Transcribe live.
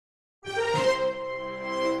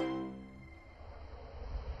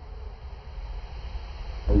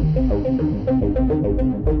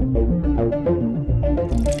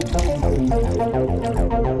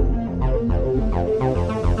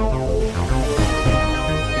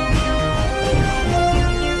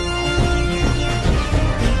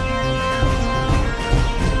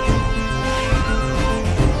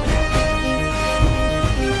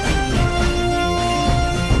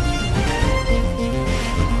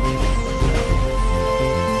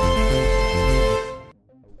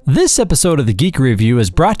This episode of the Geekery View is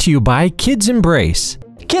brought to you by KidsEmbrace.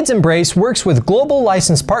 KidsEmbrace works with global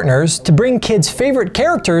licensed partners to bring kids' favorite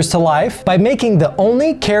characters to life by making the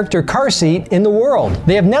only character car seat in the world.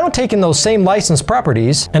 They have now taken those same licensed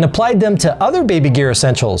properties and applied them to other baby gear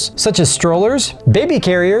essentials, such as strollers, baby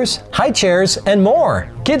carriers, high chairs, and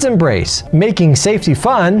more. KidsEmbrace, making safety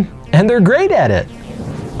fun, and they're great at it.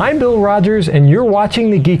 I'm Bill Rogers, and you're watching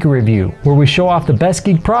the Geekery View, where we show off the best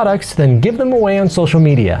geek products, then give them away on social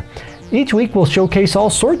media. Each week we'll showcase all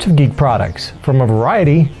sorts of geek products from a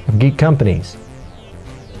variety of geek companies.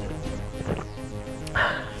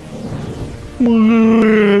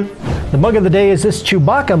 The mug of the day is this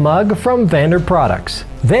Chewbacca mug from VandorProducts.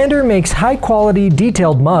 Vandor makes high-quality,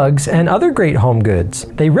 detailed mugs and other great home goods.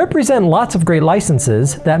 They represent lots of great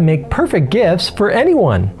licenses that make perfect gifts for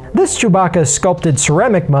anyone. This Chewbacca sculpted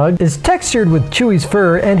ceramic mug is textured with Chewie's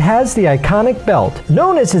fur and has the iconic belt,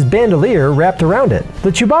 known as his bandolier, wrapped around it.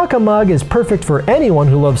 The Chewbacca mug is perfect for anyone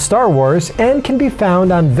who loves Star Wars and can be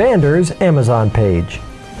found on Vandor's Amazon page.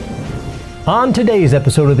 On today's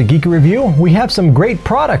episode of the Geekery View, we have some great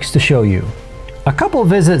products to show you. A couple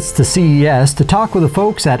visits to CES to talk with the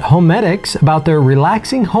folks at HoMedics about their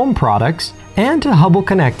relaxing home products, and to Hubble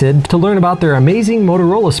Connected to learn about their amazing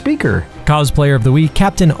Motorola speaker. Cosplayer of the Week,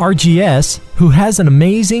 Captain RGS, who has an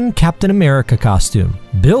amazing Captain America costume.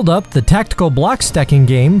 Build Up, the tactical block stacking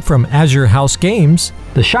game from Azure House Games.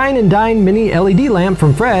 The Shine and Dine mini LED lamp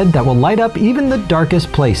from Fred that will light up even the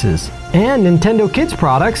darkest places. And Nintendo Kids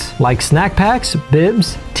products like snack packs,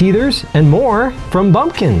 bibs, teethers, and more from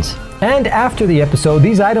Bumkins. And after the episode,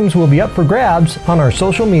 these items will be up for grabs on our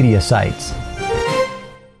social media sites.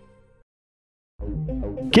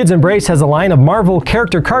 KidsEmbrace has a line of Marvel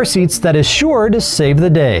character car seats that is sure to save the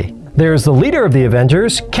day. There's the leader of the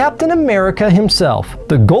Avengers, Captain America himself,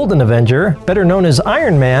 the Golden Avenger, better known as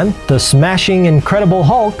Iron Man, the smashing Incredible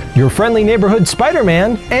Hulk, your friendly neighborhood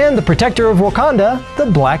Spider-Man, and the protector of Wakanda, the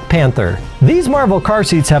Black Panther. These Marvel car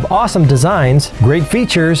seats have awesome designs, great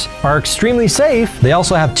features, are extremely safe. They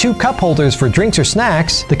also have 2 cup holders for drinks or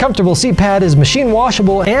snacks. The comfortable seat pad is machine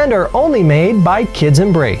washable and are only made by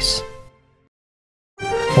KidsEmbrace.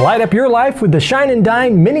 Light up your life with the Shine and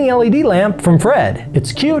Dine mini LED lamp from Fred.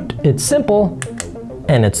 It's cute, it's simple,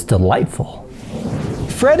 and it's delightful.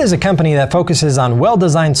 Fred is a company that focuses on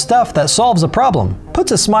well-designed stuff that solves a problem,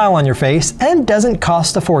 puts a smile on your face, and doesn't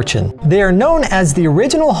cost a fortune. They are known as the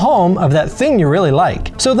original home of that thing you really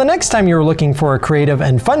like. So the next time you're looking for a creative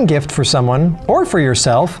and fun gift for someone, or for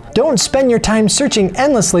yourself, don't spend your time searching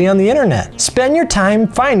endlessly on the internet. Spend your time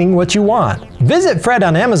finding what you want. Visit Fred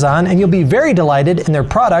on Amazon and you'll be very delighted in their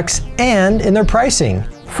products and in their pricing.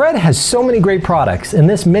 Fred has so many great products, and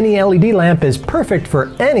this mini LED lamp is perfect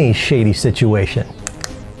for any shady situation.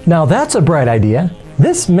 Now that's a bright idea.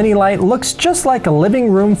 This mini light looks just like a living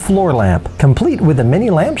room floor lamp, complete with a mini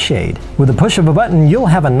lampshade. With the push of a button, you'll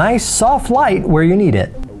have a nice soft light where you need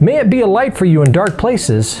it. May it be a light for you in dark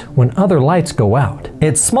places when other lights go out.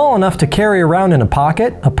 It's small enough to carry around in a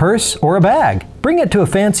pocket, a purse, or a bag. Bring it to a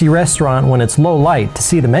fancy restaurant when it's low light to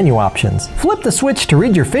see the menu options. Flip the switch to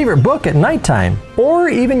read your favorite book at nighttime, or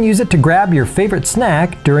even use it to grab your favorite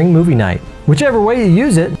snack during movie night. Whichever way you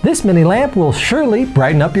use it, this mini lamp will surely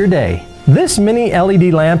brighten up your day. This mini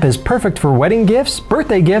LED lamp is perfect for wedding gifts,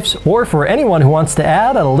 birthday gifts, or for anyone who wants to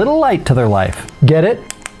add a little light to their life. Get it?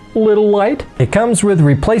 Little light? It comes with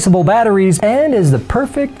replaceable batteries and is the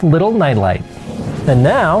perfect little nightlight. And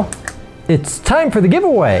now, it's time for the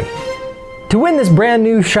giveaway. To win this brand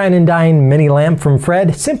new Shine and Dine mini lamp from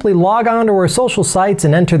Fred, simply log on to our social sites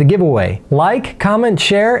and enter the giveaway. Like, comment,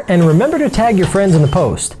 share, and remember to tag your friends in the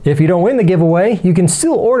post. If you don't win the giveaway, you can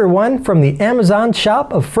still order one from the Amazon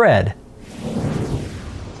shop of Fred.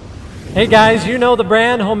 Hey guys, you know the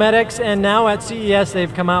brand HoMetics, and now at CES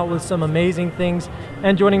they've come out with some amazing things.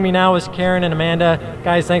 And joining me now is Karen and Amanda.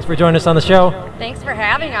 Guys, thanks for joining us on the show. Thanks for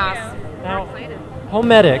having us. Now,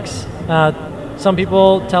 HoMetics. Some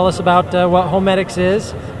people tell us about what HoMetics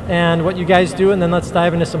is and what you guys do, and then let's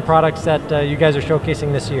dive into some products that you guys are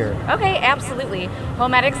showcasing this year. Okay, absolutely.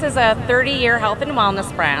 HoMetics is a 30-year health and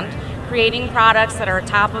wellness brand, creating products that are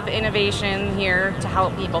top of innovation here to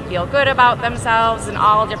help people feel good about themselves and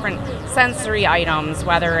all different sensory items,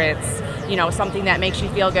 whether it's you know, something that makes you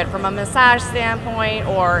feel good from a massage standpoint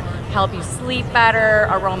or help you sleep better,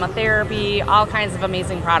 aromatherapy, all kinds of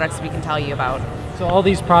amazing products we can tell you about. So all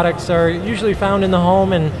these products are usually found in the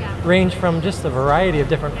home and range from just a variety of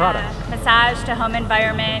different products. Massage to home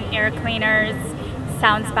environment, air cleaners,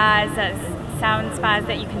 sound spas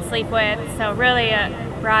that you can sleep with. So really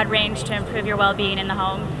a broad range to improve your well-being in the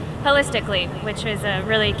home holistically, which is a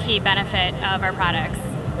really key benefit of our products.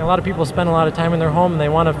 A lot of people spend a lot of time in their home and they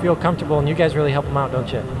want to feel comfortable, and you guys really help them out,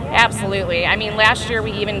 don't you? Absolutely. I mean, last year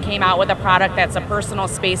we even came out with a product that's a personal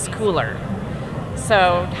space cooler.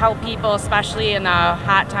 So help people, especially in the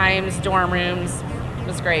hot times, dorm rooms. It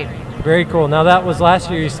was great. Very cool. Now that was last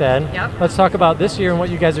year, you said. Yep. Let's talk about this year and what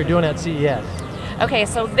you guys are doing at CES. Okay,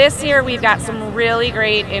 so this year we've got some really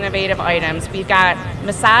great innovative items. We've got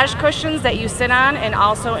massage cushions that you sit on and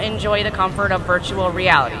also enjoy the comfort of virtual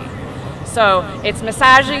reality. So it's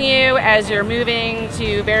massaging you as you're moving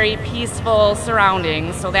to very peaceful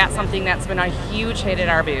surroundings. So that's something that's been a huge hit at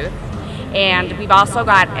our booth. And we've also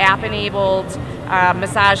got app-enabled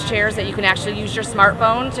massage chairs that you can actually use your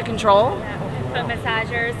smartphone to control. Foot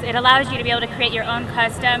massagers. It allows you to be able to create your own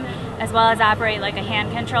custom as well as operate like a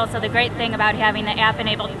hand control. So the great thing about having the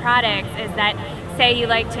app-enabled products is that say you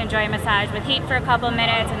like to enjoy a massage with heat for a couple of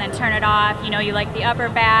minutes and then turn it off, you know, you like the upper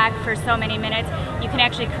back for so many minutes, you can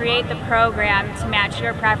actually create the program to match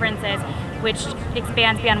your preferences, which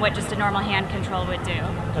expands beyond what just a normal hand control would do.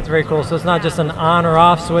 That's very cool. So it's not just an on or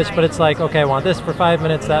off switch, but it's like, okay, I want this for 5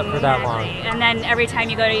 minutes, that for that long. And then every time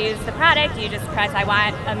you go to use the product, you just press, I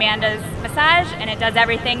want Amanda's massage, and it does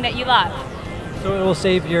everything that you love. So it will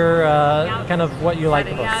save your kind of what you like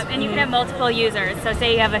the most. Yep. And you can have multiple users. So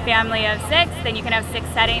say you have a family of 6, then you can have 6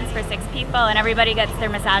 settings for 6 people, and everybody gets their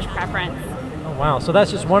massage preference. Oh, wow. So that's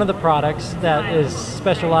just one of the products that is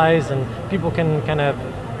specialized, and people can kind of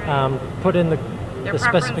put in Their the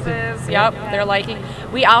specific. Yep, their liking.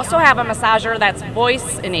 We also have a massager that's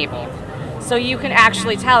voice enabled. So you can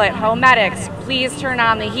actually tell it, HoMedics, please turn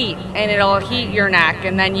on the heat, and it'll heat your neck,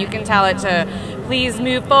 and then you can tell it to please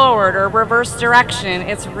move forward or reverse direction.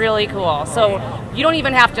 It's really cool. So you don't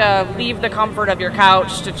even have to leave the comfort of your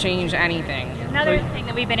couch to change anything. Another thing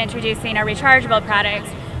that we've been introducing are rechargeable products,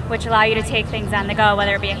 which allow you to take things on the go,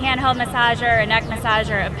 whether it be a handheld massager, a neck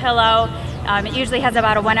massager, a pillow. It usually has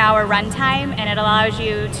about a 1-hour run time, and it allows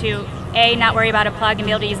you to A, not worry about a plug and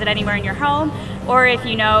be able to use it anywhere in your home, or if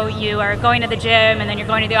you know you are going to the gym and then you're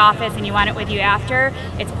going to the office and you want it with you after,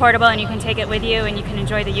 it's portable and you can take it with you and you can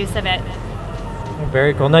enjoy the use of it.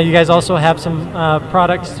 Very cool. Now you guys also have some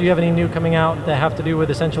products. Do you have any new coming out that have to do with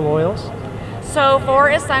essential oils? So for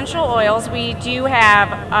essential oils, we do have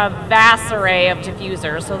a vast array of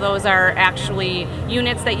diffusers. So those are actually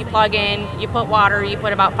units that you plug in, you put water, you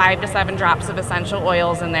put about 5 to 7 drops of essential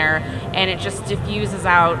oils in there, and it just diffuses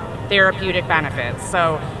out therapeutic benefits.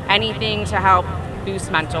 So anything to help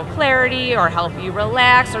boost mental clarity or help you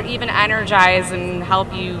relax or even energize and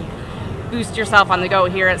help you boost yourself on the go.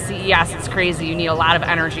 Here at CES, it's crazy. You need a lot of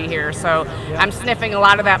energy here. So I'm sniffing a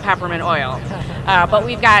lot of that peppermint oil. But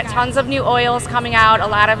we've got tons of new oils coming out, a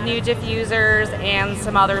lot of new diffusers, and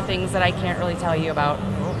some other things that I can't really tell you about.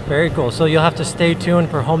 Very cool. So you'll have to stay tuned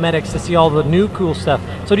for HoMedics to see all the new cool stuff.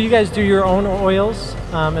 So do you guys do your own oils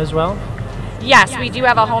as well? Yes, we do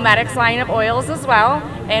have a HoMedics line of oils as well.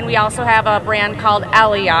 And we also have a brand called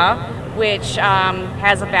Elia, which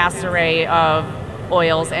has a vast array of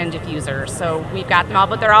oils and diffusers. So we've got them all,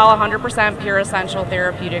 but they're all 100% pure essential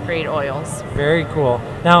therapeutic grade oils. Very cool.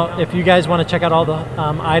 Now, if you guys want to check out all the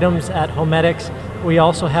items at HoMedics, we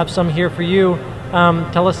also have some here for you.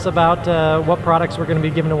 Tell us about what products we're going to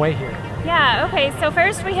be giving away here. Yeah, okay, so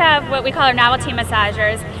first we have what we call our novelty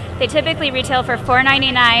massagers. They typically retail for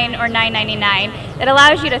 $4.99 or $9.99. It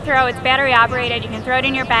allows you to throw, it's battery operated, you can throw it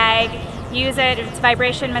in your bag, use it, it's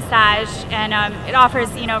vibration massage, and it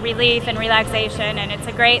offers, you know, relief and relaxation, and it's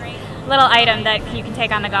a great little item that you can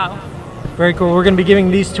take on the go. Very cool. We're going to be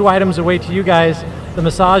giving these 2 items away to you guys, the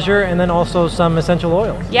massager and then also some essential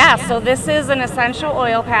oils. Yeah, so this is an essential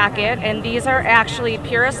oil packet, and these are actually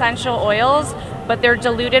pure essential oils, but they're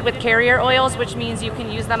diluted with carrier oils, which means you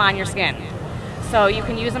can use them on your skin. So you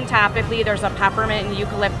can use them topically. There's a peppermint and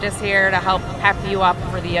eucalyptus here to help pep you up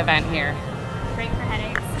for the event here. Great for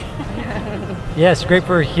headaches. Yes, great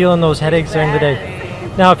for healing those headaches during the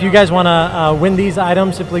day. Now, if you guys want to win these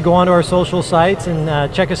items, simply go onto our social sites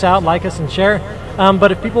and check us out, like us, and share.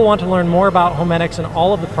 But if people want to learn more about HoMedics and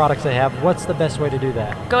all of the products they have, what's the best way to do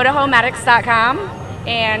that? Go to HoMedics.com,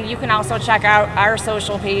 and you can also check out our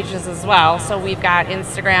social pages as well. So we've got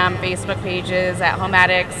Instagram, Facebook pages at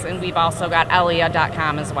HoMedics, and we've also got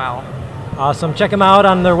Elia.com as well. Awesome. Check them out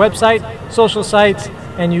on their website, social sites,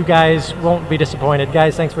 and you guys won't be disappointed.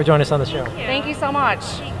 Guys, thanks for joining us on the show. Thank you so much.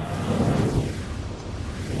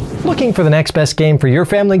 Looking for the next best game for your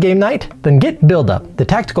family game night? Then get Build Up, the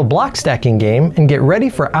tactical block stacking game, and get ready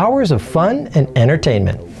for hours of fun and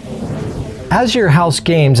entertainment. Azure House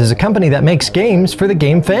Games is a company that makes games for the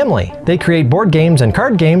game family. They create board games and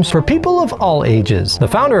card games for people of all ages. The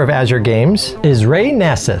founder of Azure Games is Ray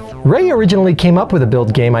Nasseth. Ray originally came up with a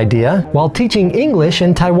build game idea while teaching English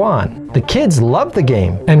in Taiwan. The kids loved the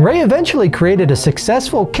game, and Ray eventually created a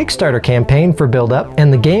successful Kickstarter campaign for Build Up,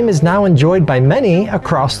 and the game is now enjoyed by many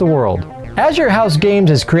across the world. Azure House Games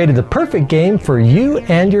has created the perfect game for you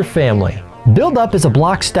and your family. Build Up is a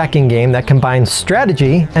block stacking game that combines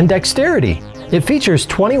strategy and dexterity. It features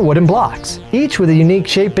 20 wooden blocks, each with a unique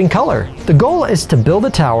shape and color. The goal is to build a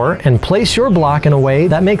tower and place your block in a way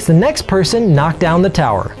that makes the next person knock down the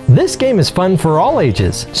tower. This game is fun for all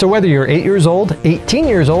ages, so whether you're 8 years old, 18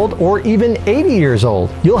 years old, or even 80 years old,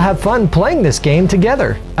 you'll have fun playing this game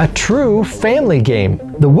together. A true family game.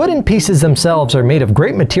 The wooden pieces themselves are made of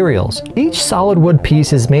great materials. Each solid wood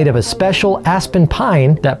piece is made of a special aspen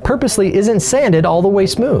pine that purposely isn't sanded all the way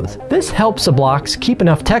smooth. This helps the blocks keep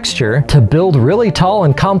enough texture to build really tall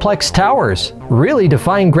and complex towers, really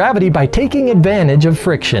defying gravity by taking advantage of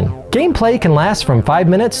friction. Gameplay can last from 5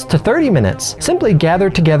 minutes to 30 minutes. Simply gather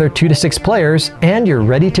together 2 to 6 players and you're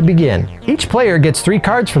ready to begin. Each player gets 3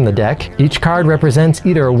 cards from the deck. Each card represents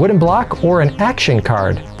either a wooden block or an action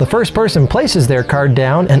card. The first person places their card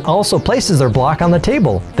down and also places their block on the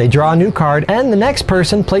table. They draw a new card and the next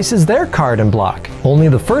person places their card and block. Only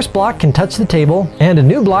the first block can touch the table, and a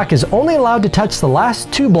new block is only allowed to touch the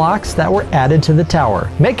last 2 blocks that were added to the tower,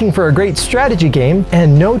 making for a great strategy game,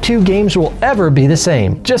 and no 2 games will ever be the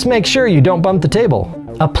same. Just make sure you don't bump the table.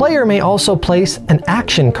 A player may also place an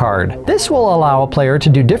action card. This will allow a player to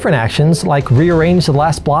do different actions like rearrange the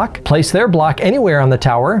last block, place their block anywhere on the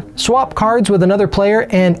tower, swap cards with another player,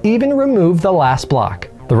 and even remove the last block.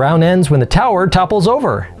 The round ends when the tower topples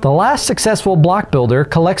over. The last successful block builder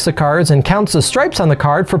collects the cards and counts the stripes on the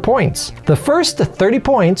card for points. The first to 30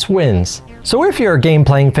 points wins. So if you're a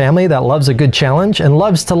game-playing family that loves a good challenge and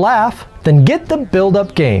loves to laugh, then get the Build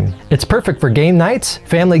Up game. It's perfect for game nights,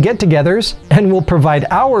 family get-togethers, and will provide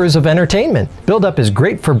hours of entertainment. Build Up is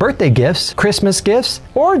great for birthday gifts, Christmas gifts,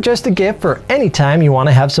 or just a gift for any time you want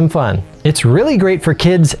to have some fun. It's really great for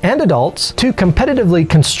kids and adults to competitively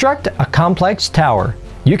construct a complex tower.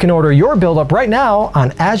 You can order your Build Up right now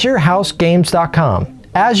on AzureHouseGames.com.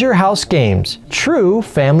 Azure House Games, true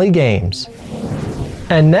family games.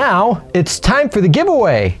 And now, it's time for the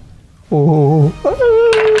giveaway. Oh.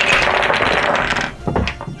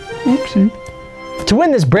 Oopsie. To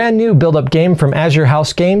win this brand new Build Up game from Azure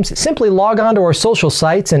House Games, simply log on to our social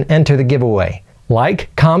sites and enter the giveaway.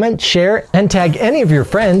 Like, comment, share, and tag any of your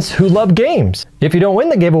friends who love games. If you don't win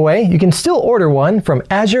the giveaway, you can still order one from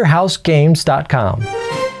AzureHouseGames.com.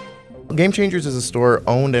 Game Changers is a store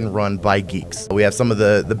owned and run by geeks. We have some of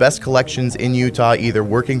the best collections in Utah, either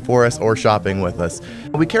working for us or shopping with us.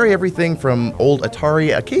 We carry everything from old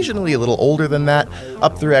Atari, occasionally a little older than that,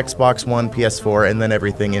 up through Xbox One, PS4, and then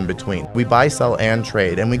everything in between. We buy, sell, and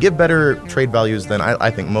trade, and we give better trade values than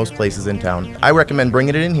I think most places in town. I recommend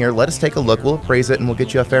bringing it in here, let us take a look, we'll appraise it, and we'll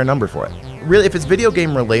get you a fair number for it. Really, if it's video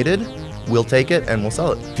game related, we'll take it and we'll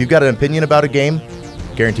sell it. If you've got an opinion about a game,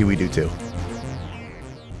 guarantee we do too.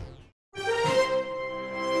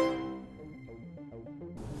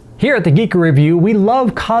 Here at the Geekery View, we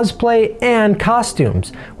love cosplay and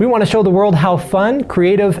costumes. We want to show the world how fun,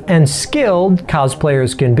 creative, and skilled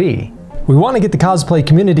cosplayers can be. We want to get the cosplay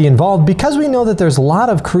community involved because we know that there's a lot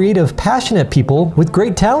of creative, passionate people with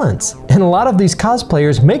great talents. And a lot of these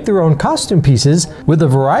cosplayers make their own costume pieces with a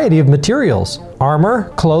variety of materials.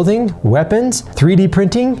 Armor, clothing, weapons, 3D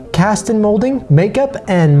printing, cast and molding, makeup,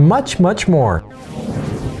 and much, much more.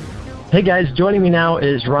 Hey guys, joining me now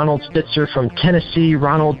is Ronald Spitzer from Tennessee.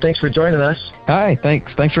 Ronald, thanks for joining us. Hi,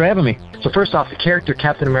 thanks for having me. So first off, the character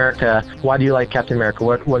Captain America, why do you like Captain America?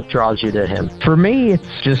 What draws you to him? For me,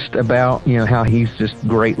 it's just about, how he's just a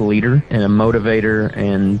great leader and a motivator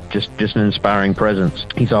and just an inspiring presence.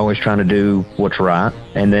 He's always trying to do what's right.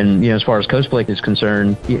 And then, as far as cosplay is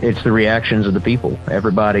concerned, it's the reactions of the people.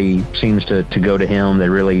 Everybody seems to go to him. They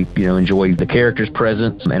really, enjoy the character's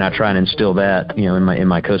presence, and I try and instill that, in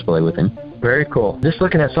my cosplay with him. Very cool. Just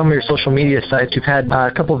looking at some of your social media sites, you've had a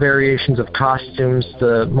couple variations of costumes.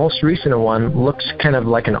 The most recent one looks kind of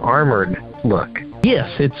like an armored look. Yes,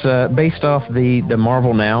 it's based off the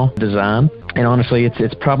Marvel Now design. And honestly,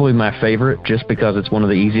 it's probably my favorite just because it's one of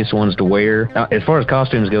the easiest ones to wear. As far as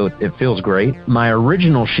costumes go, it feels great. My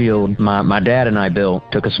original shield, my dad and I built.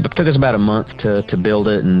 Took us about a month to build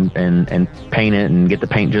it and paint it and get the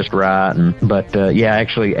paint just right. But yeah, I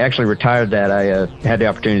actually retired that. I had the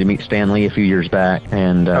opportunity to meet Stan Lee a few years back,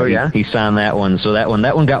 and he signed that one. So that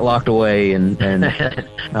one got locked away, and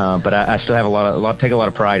but I still have take a lot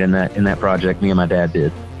of pride in that project. Me and my dad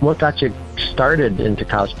did. What got you started into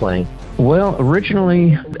cosplaying? Well,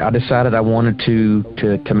 originally I decided I wanted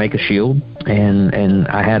to make a shield, and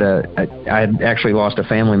I had actually lost a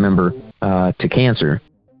family member to cancer,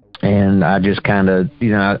 and I just kind of,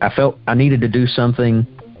 I felt I needed to do something,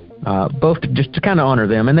 both to kind of honor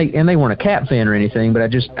them, and they weren't a Cap fan or anything, but I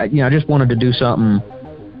just wanted to do something,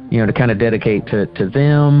 to kind of dedicate to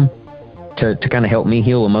them, to kind of help me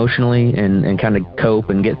heal emotionally and kind of cope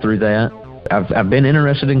and get through that. I've been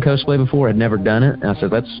interested in cosplay before. I'd never done it. And I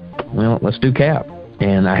said, let's do Cap.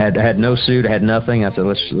 And I had no suit, I had nothing. I said,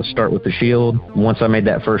 let's start with the shield. Once I made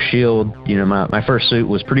that first shield, my first suit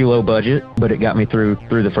was pretty low budget, but it got me through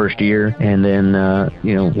the first year. And then,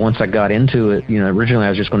 once I got into it, originally I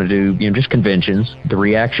was just going to do, just conventions. The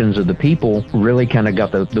reactions of the people really kind of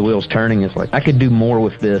got the wheels turning. It's like, I could do more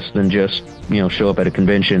with this than just, show up at a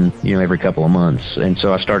convention, every couple of months. And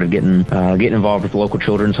so I started getting involved with the local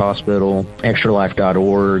children's hospital,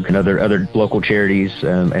 extralife.org, and other local charities,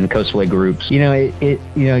 and cosplay groups.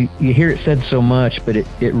 You hear it said so much, but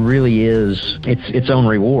it really is its own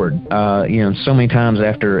reward. So many times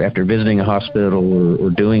after visiting a hospital or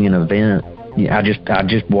doing an event, I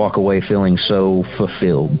just walk away feeling so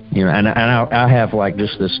fulfilled. And I have like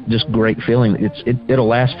just this great feeling. It'll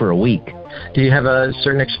last for a week. Do you have a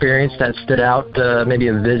certain experience that stood out, maybe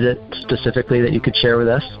a visit specifically that you could share with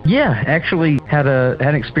us? Yeah, actually had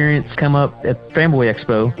an experience come up at Fanboy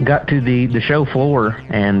Expo. Got to the show floor,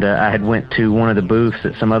 and I had went to one of the booths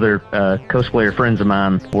that some other cosplayer friends of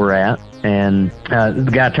mine were at. And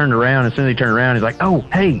the guy turned around. As soon as he turned around, he's like, "Oh,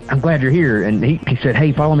 hey, I'm glad you're here." And he said,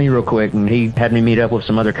 "Hey, follow me real quick." And he had me meet up with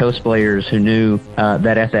some other cosplayers who knew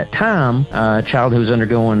that at that time, a child who was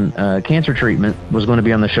undergoing cancer treatment was going to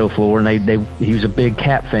be on the show floor, and he was a big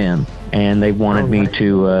Cap fan, and they wanted me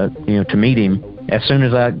to meet him. As soon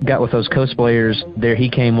as I got with those cosplayers, there he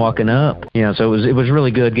came walking up. So it was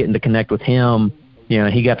really good getting to connect with him.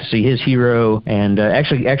 He got to see his hero, and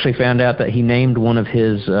actually found out that he named one of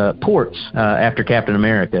his ports after Captain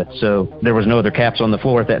America. So there was no other Caps on the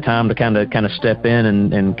floor at that time to kind of step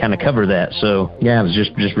in and kind of cover that. So yeah, it was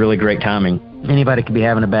just really great timing. Anybody could be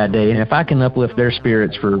having a bad day, and if I can uplift their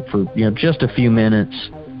spirits for just a few minutes,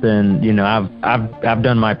 then I've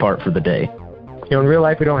done my part for the day. In real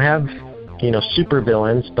life we don't have super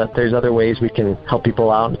villains, but there's other ways we can help people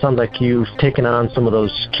out. It sounds like you've taken on some of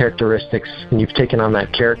those characteristics, and you've taken on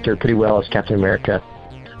that character pretty well as Captain America.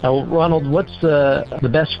 Ronald, what's the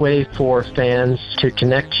best way for fans to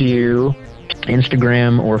connect to you?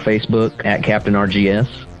 Instagram or Facebook at Captain RGS.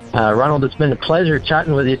 Ronald, it's been a pleasure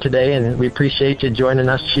chatting with you today, and we appreciate you joining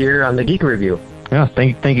us here on the Geekery View. Yeah,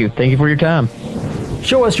 thank you for your time.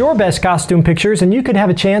 Show us your best costume pictures and you could have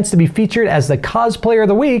a chance to be featured as the Cosplayer of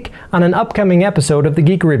the Week on an upcoming episode of the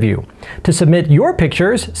Geekery View. To submit your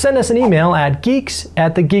pictures, send us an email at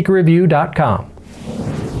geeks@thegeekeryview.com.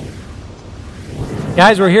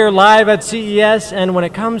 Guys, we're here live at CES, and when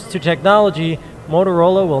it comes to technology,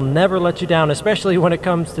 Motorola will never let you down, especially when it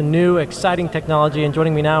comes to new, exciting technology. And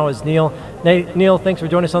joining me now is Neil. Neil, thanks for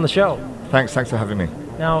joining us on the show. Thanks for having me.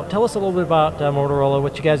 Now, tell us a little bit about Motorola,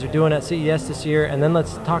 what you guys are doing at CES this year, and then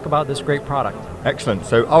let's talk about this great product. Excellent.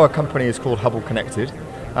 So our company is called Hubble Connected.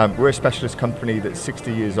 We're a specialist company that's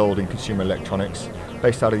 60 years old in consumer electronics,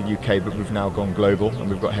 based out of the UK, but we've now gone global,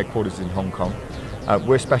 and we've got headquarters in Hong Kong.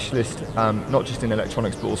 We're a specialist not just in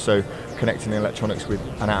electronics, but also connecting electronics with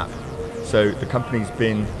an app. So the company's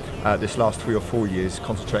been, this last 3 or 4 years,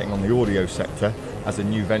 concentrating on the audio sector as a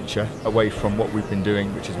new venture, away from what we've been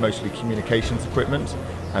doing, which is mostly communications equipment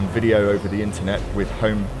and video over the internet with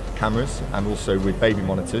home cameras and also with baby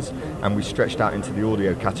monitors, and we stretched out into the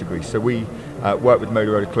audio category. So we work with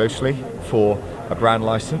Motorola closely for a brand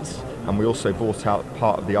license, and we also bought out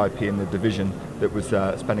part of the IP in the division that was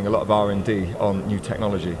spending a lot of R&D on new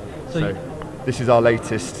technology. So this is our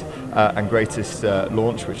latest and greatest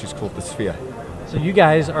launch, which is called the Sphere. So you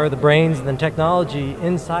guys are the brains, and the technology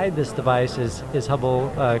inside this device is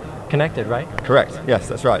Hubble Connected, right? Correct, yes,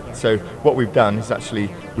 that's right. So what we've done is actually,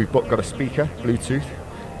 we've got a speaker, Bluetooth,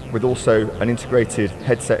 with also an integrated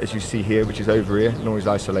headset, as you see here, which is over-ear, noise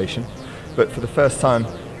isolation. But for the first time,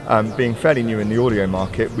 being fairly new in the audio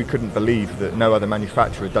market, we couldn't believe that no other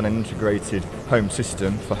manufacturer had done an integrated home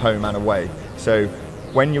system for home and away. So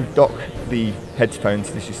when you dock the headphones,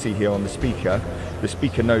 this you see here on the speaker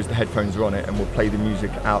knows the headphones are on it and will play the music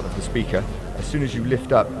out of the speaker. As soon as you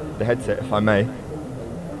lift up the headset, if I may,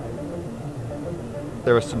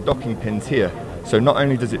 there are some docking pins here. So not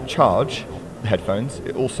only does it charge the headphones,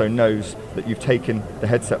 it also knows that you've taken the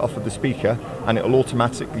headset off of the speaker, and it will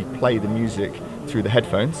automatically play the music through the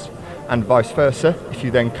headphones, and vice versa. If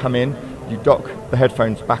you then come in, you dock the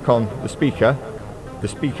headphones back on the speaker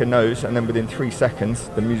knows, and then within 3 seconds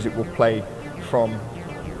the music will play from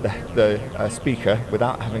the speaker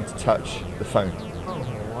without having to touch the phone. Oh,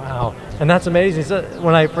 wow. And that's amazing. So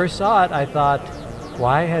when I first saw it, I thought,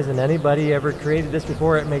 why hasn't anybody ever created this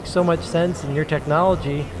before? It makes so much sense in your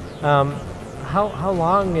technology. How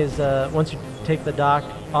long is, once you take the dock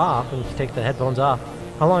off and you take the headphones off,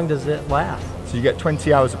 how long does it last? So you get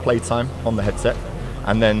 20 hours of playtime on the headset,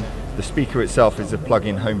 and then the speaker itself is a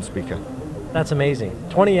plug-in home speaker. That's amazing.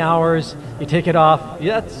 20 hours, you take it off,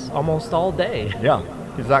 yeah, that's almost all day. Yeah,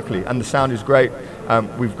 exactly. And the sound is great.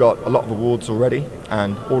 We've got a lot of awards already,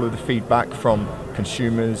 and all of the feedback from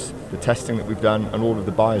consumers, the testing that we've done, and all of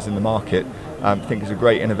the buyers in the market, I think is a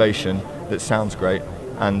great innovation that sounds great.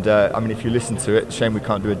 And I mean, if you listen to it, shame we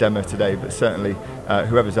can't do a demo today, but certainly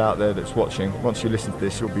whoever's out there that's watching, once you listen to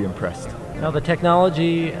this, you'll be impressed. Now, the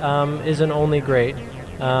technology isn't only great,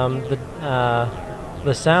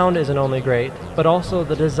 the sound isn't only great, but also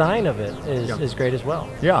the design of it is great as well.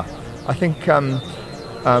 Yeah, I think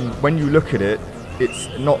when you look at it, it's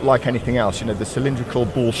not like anything else. You know, the cylindrical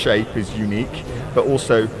ball shape is unique, but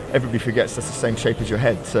also everybody forgets that's the same shape as your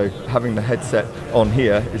head. So having the headset on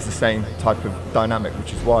here is the same type of dynamic,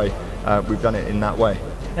 which is why we've done it in that way.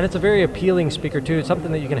 And it's a very appealing speaker too. It's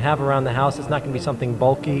something that you can have around the house. It's not going to be something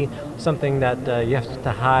bulky, something that you have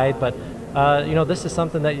to hide, but you know, this is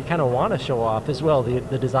something that you kind of want to show off as well.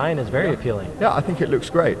 The design is very appealing. Yeah, I think it looks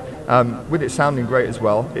great. With it sounding great as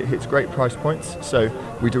well, it hits great price points. So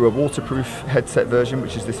we do a waterproof headset version,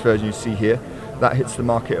 which is this version you see here. That hits the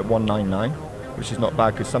market at $199, which is not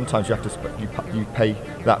bad, because sometimes you have to you pay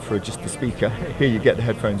that for just the speaker. Here you get the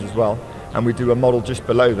headphones as well. And we do a model just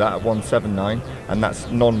below that at $179, and that's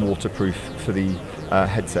non-waterproof for the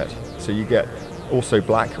headset. So you get also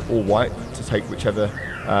black or white to take whichever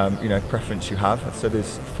you know, preference you have. So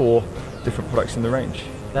there's 4 different products in the range.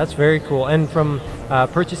 That's very cool. And from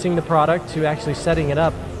purchasing the product to actually setting it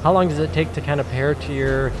up, how long does it take to kind of pair to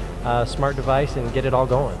your smart device and get it all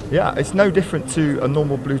going? Yeah, it's no different to a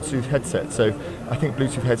normal Bluetooth headset. So I think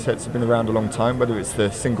Bluetooth headsets have been around a long time, whether it's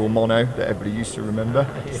the single mono that everybody used to remember,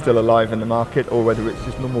 still alive in the market, or whether it's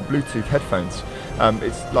just normal Bluetooth headphones.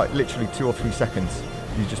 It's like literally 2 or 3 seconds.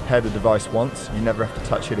 You just pair the device once, you never have to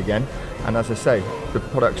touch it again. And as I say, the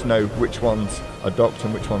products know which ones are docked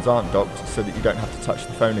and which ones aren't docked, so that you don't have to touch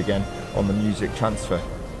the phone again on the music transfer.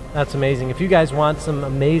 That's amazing. If you guys want some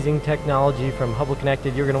amazing technology from Hubble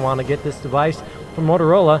Connected, you're going to want to get this device from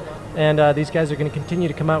Motorola. And these guys are going to continue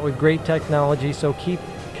to come out with great technology, so keep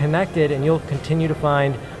connected and you'll continue to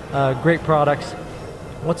find great products.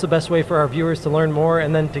 What's the best way for our viewers to learn more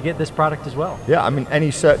and then to get this product as well? Yeah, I mean,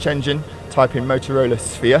 any search engine, type in Motorola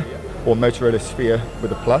Sphere or Motorola Sphere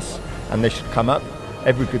with a plus, and they should come up.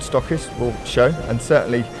 Every good stockist will show, and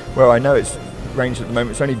certainly where I know it's ranged at the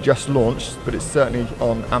moment, it's only just launched, but it's certainly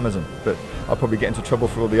on Amazon. But I'll probably get into trouble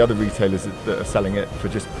for all the other retailers that are selling it for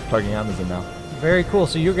just plugging Amazon now. Very cool.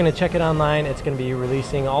 So you're going to check it online. It's going to be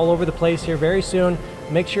releasing all over the place here very soon.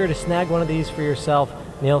 Make sure to snag one of these for yourself.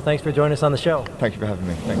 Neil, thanks for joining us on the show. Thank you for having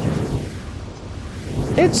me. Thank you.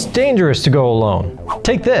 It's dangerous to go alone.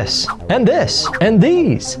 Take this, and this, and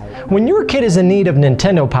these. When your kid is in need of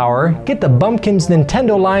Nintendo power, get the Bumkins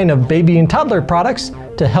Nintendo line of baby and toddler products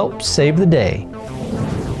to help save the day.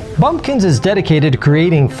 Bumkins is dedicated to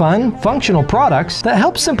creating fun, functional products that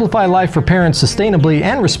help simplify life for parents sustainably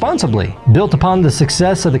and responsibly. Built upon the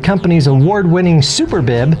success of the company's award-winning Super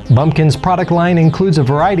Bib, Bumkins' product line includes a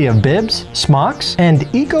variety of bibs, smocks, and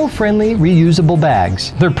eco-friendly reusable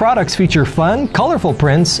bags. Their products feature fun, colorful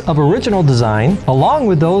prints of original design, along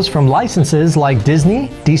with those from licenses like Disney,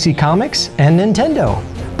 DC Comics, and Nintendo.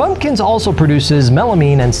 Bumkins also produces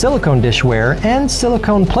melamine and silicone dishware and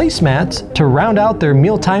silicone placemats to round out their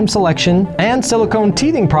mealtime selection, and silicone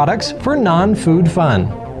teething products for non-food fun.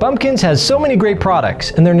 Bumkins has so many great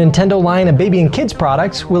products, and their Nintendo line of baby and kids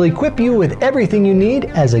products will equip you with everything you need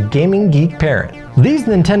as a gaming geek parent. These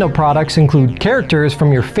Nintendo products include characters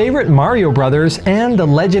from your favorite Mario Brothers and the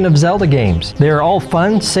Legend of Zelda games. They are all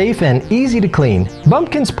fun, safe, and easy to clean.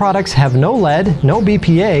 Bumkins products have no lead, no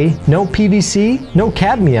BPA, no PVC, no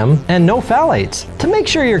cadmium, and no phthalates to make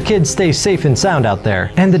sure your kids stay safe and sound out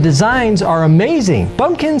there. And the designs are amazing.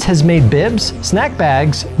 Bumkins has made bibs, snack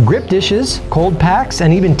bags, grip dishes, cold packs,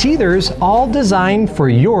 and even teethers, all designed for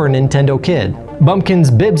your Nintendo kid. Bumkins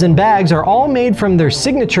bibs and bags are all made from their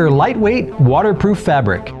signature lightweight, waterproof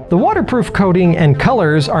fabric. The waterproof coating and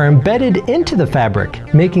colors are embedded into the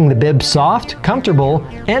fabric, making the bib soft, comfortable,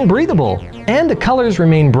 and breathable. And the colors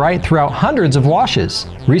remain bright throughout hundreds of washes.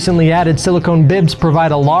 Recently added silicone bibs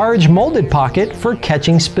provide a large molded pocket for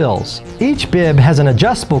catching spills. Each bib has an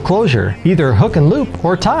adjustable closure, either hook and loop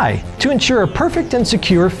or tie, to ensure a perfect and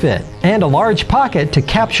secure fit, and a large pocket to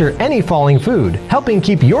capture any falling food, helping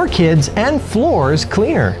keep your kids and floors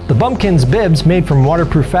cleaner. The Bumkins bibs made from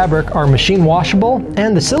waterproof fabric are machine washable,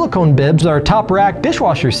 and the silicone bibs are top rack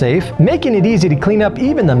dishwasher safe, making it easy to clean up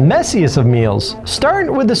even the messiest of meals.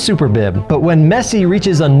 Start with the super bib, but when messy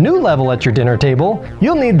reaches a new level at your dinner table,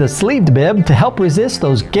 you'll need the sleeved bib to help resist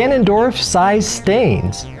those Ganondorf-sized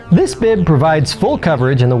stains. This bib provides full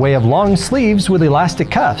coverage in the way of long sleeves with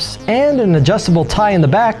elastic cuffs and an adjustable tie in the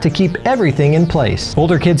back to keep everything in place.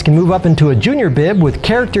 Older kids can move up into a junior bib with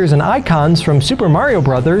characters and icons from Super Mario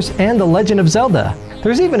Bros. And The Legend of Zelda.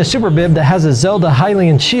 There's even a super bib that has a Zelda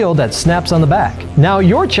Hylian shield that snaps on the back. Now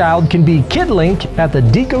your child can be Kid Link at the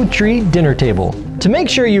Deco Tree dinner table. To make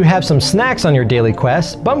sure you have some snacks on your daily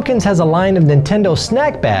quest, Bumkins has a line of Nintendo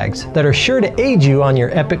snack bags that are sure to aid you on your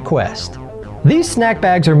epic quest. These snack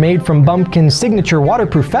bags are made from Bumkin's signature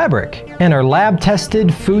waterproof fabric and are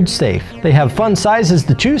lab-tested, food-safe. They have fun sizes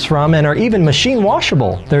to choose from and are even machine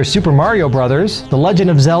washable. There's Super Mario Bros., The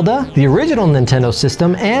Legend of Zelda, the original Nintendo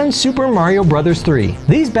system, and Super Mario Bros. 3.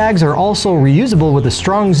 These bags are also reusable with a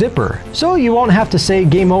strong zipper, so you won't have to say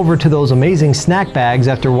game over to those amazing snack bags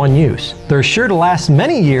after one use. They're sure to last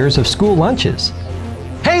many years of school lunches.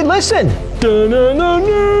 Hey, listen!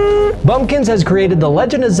 Bumkins has created the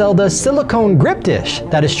Legend of Zelda silicone grip dish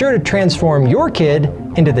that is sure to transform your kid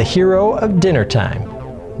into the hero of dinner time.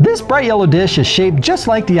 This bright yellow dish is shaped just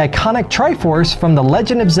like the iconic Triforce from the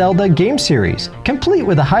Legend of Zelda game series, complete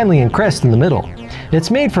with a Hylian crest in the middle. It's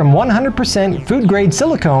made from 100% food-grade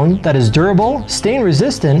silicone that is durable,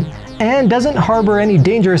 stain-resistant, and doesn't harbor any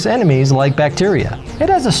dangerous enemies like bacteria. It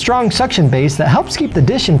has a strong suction base that helps keep the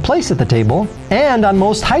dish in place at the table and on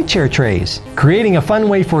most high chair trays, creating a fun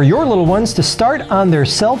way for your little ones to start on their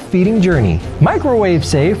self-feeding journey. Microwave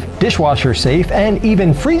safe, dishwasher safe, and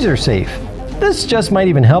even freezer safe. This just might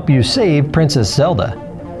even help you save Princess Zelda.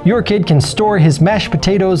 Your kid can store his mashed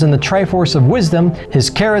potatoes in the Triforce of Wisdom, his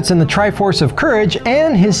carrots in the Triforce of Courage,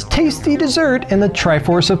 and his tasty dessert in the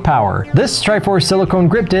Triforce of Power. This Triforce silicone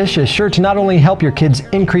grip dish is sure to not only help your kids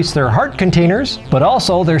increase their heart containers, but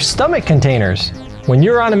also their stomach containers. When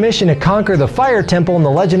you're on a mission to conquer the Fire Temple in the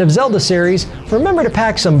Legend of Zelda series, remember to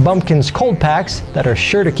pack some Bumkins cold packs that are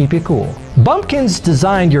sure to keep you cool. Bumkins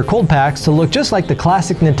designed your cold packs to look just like the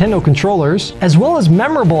classic Nintendo controllers, as well as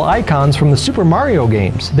memorable icons from the Super Mario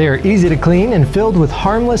games. They are easy to clean and filled with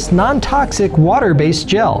harmless, non-toxic water-based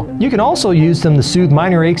gel. You can also use them to soothe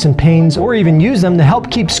minor aches and pains, or even use them to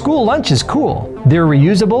help keep school lunches cool. They're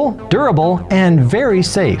reusable, durable, and very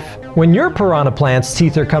safe. When your piranha plant's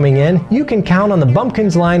teeth are coming in, you can count on the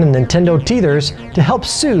Bumkins line of Nintendo teethers to help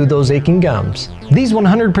soothe those aching gums. These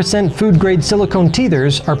 100% food-grade silicone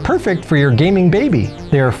teethers are perfect for your gaming baby.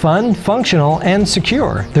 They are fun, functional, and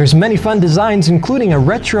secure. There's many fun designs including a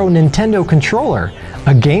retro Nintendo controller,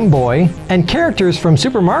 a Game Boy, and characters from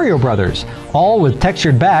Super Mario Bros., all with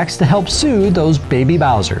textured backs to help soothe those baby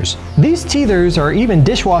Bowsers. These teethers are even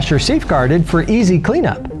dishwasher safeguarded for easy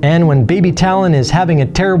cleanup. And when baby Talon is having a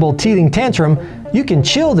terrible teething tantrum, you can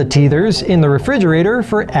chill the teethers in the refrigerator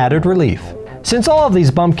for added relief. Since all of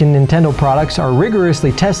these Bumkin Nintendo products are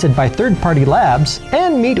rigorously tested by third-party labs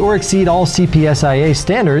and meet or exceed all CPSIA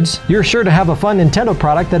standards, you're sure to have a fun Nintendo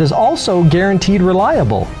product that is also guaranteed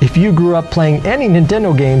reliable. If you grew up playing any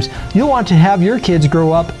Nintendo games, you'll want to have your kids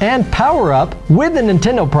grow up and power up with the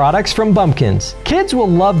Nintendo products from Bumkins. Kids will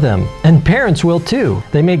love them, and parents will too.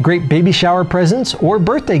 They make great baby shower presents or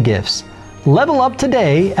birthday gifts. Level up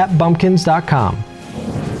today at Bumkins.com.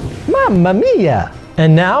 Mamma mia!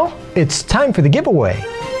 And now, it's time for the giveaway.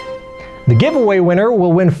 The giveaway winner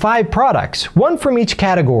will win 5 products, one from each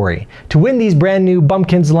category. To win these brand new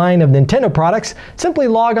Bumkins line of Nintendo products, simply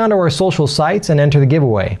log onto our social sites and enter the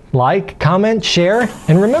giveaway. Like, comment, share,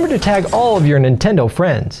 and remember to tag all of your Nintendo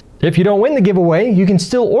friends. If you don't win the giveaway, you can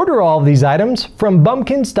still order all of these items from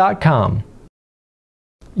Bumkins.com.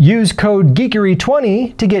 Use code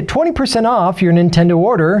Geekery20 to get 20% off your Nintendo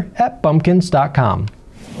order at Bumkins.com.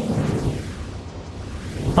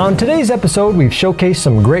 On today's episode, we've showcased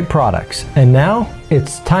some great products, and now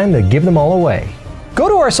it's time to give them all away. Go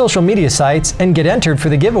to our social media sites and get entered for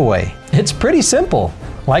the giveaway. It's pretty simple.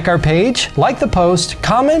 Like our page, like the post,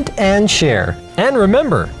 comment, and share. And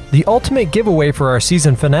remember, the ultimate giveaway for our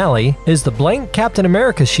season finale is the blank Captain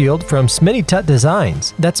America shield from Smitty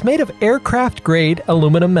Designs that's made of aircraft-grade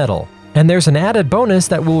aluminum metal. And there's an added bonus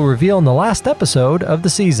that we'll reveal in the last episode of the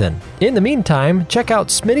season. In the meantime, check out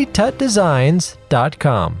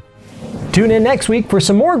SmittyTutDesigns.com. Tune in next week for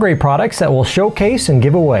some more great products that we'll showcase and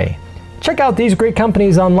give away. Check out these great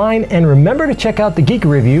companies online, and remember to check out the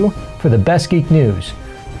Geekery View for the best geek news.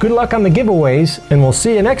 Good luck on the giveaways, and we'll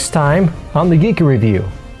see you next time on the Geekery View.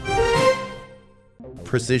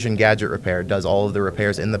 Precision Gadget Repair does all of the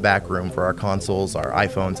repairs in the back room for our consoles, our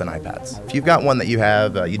iPhones, and iPads. If you've got one that you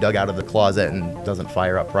dug out of the closet and doesn't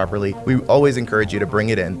fire up properly, we always encourage you to bring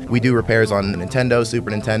it in. We do repairs on Nintendo,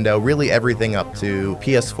 Super Nintendo, really everything up to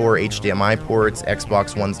PS4 HDMI ports,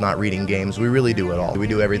 Xbox One's not reading games. We really do it all. We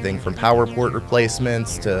do everything from power port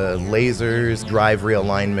replacements to lasers, drive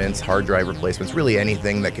realignments, hard drive replacements, really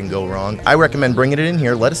anything that can go wrong. I recommend bringing it in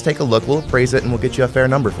here, let us take a look, we'll appraise it, and we'll get you a fair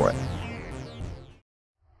number for it.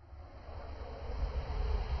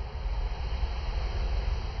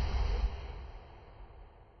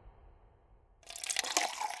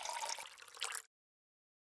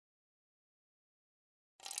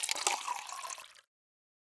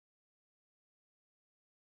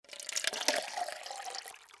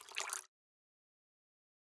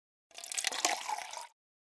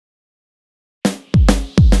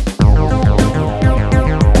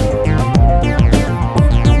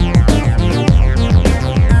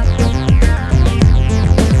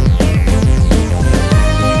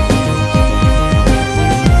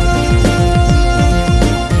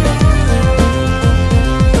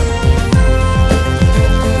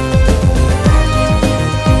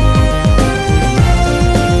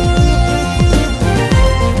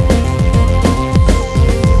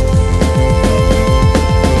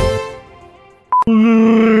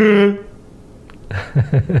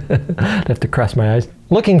 I have to cross my eyes.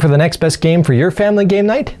 Looking for the next best game for your family game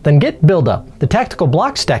night? Then get Build Up, the tactical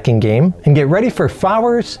block stacking game, and get ready for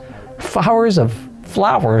flowers of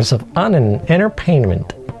fun and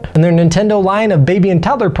entertainment. And their Nintendo line of baby and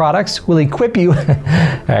toddler products will equip you.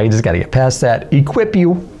 Alright, you just gotta get past that. Equip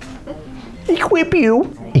you,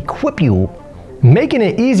 making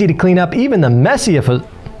it easy to clean up even the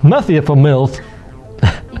messiest of mills.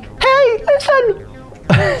 Hey, listen!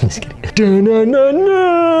 Just kidding.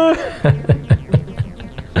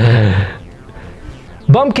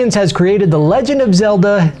 Bumkins has created the Legend of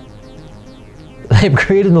Zelda. They've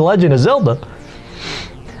created the Legend of Zelda.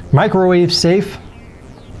 Microwave safe.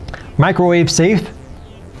 Microwave safe.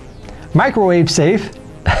 Microwave safe.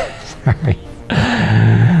 Sorry.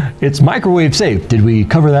 It's microwave safe. Did we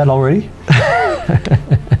cover that already?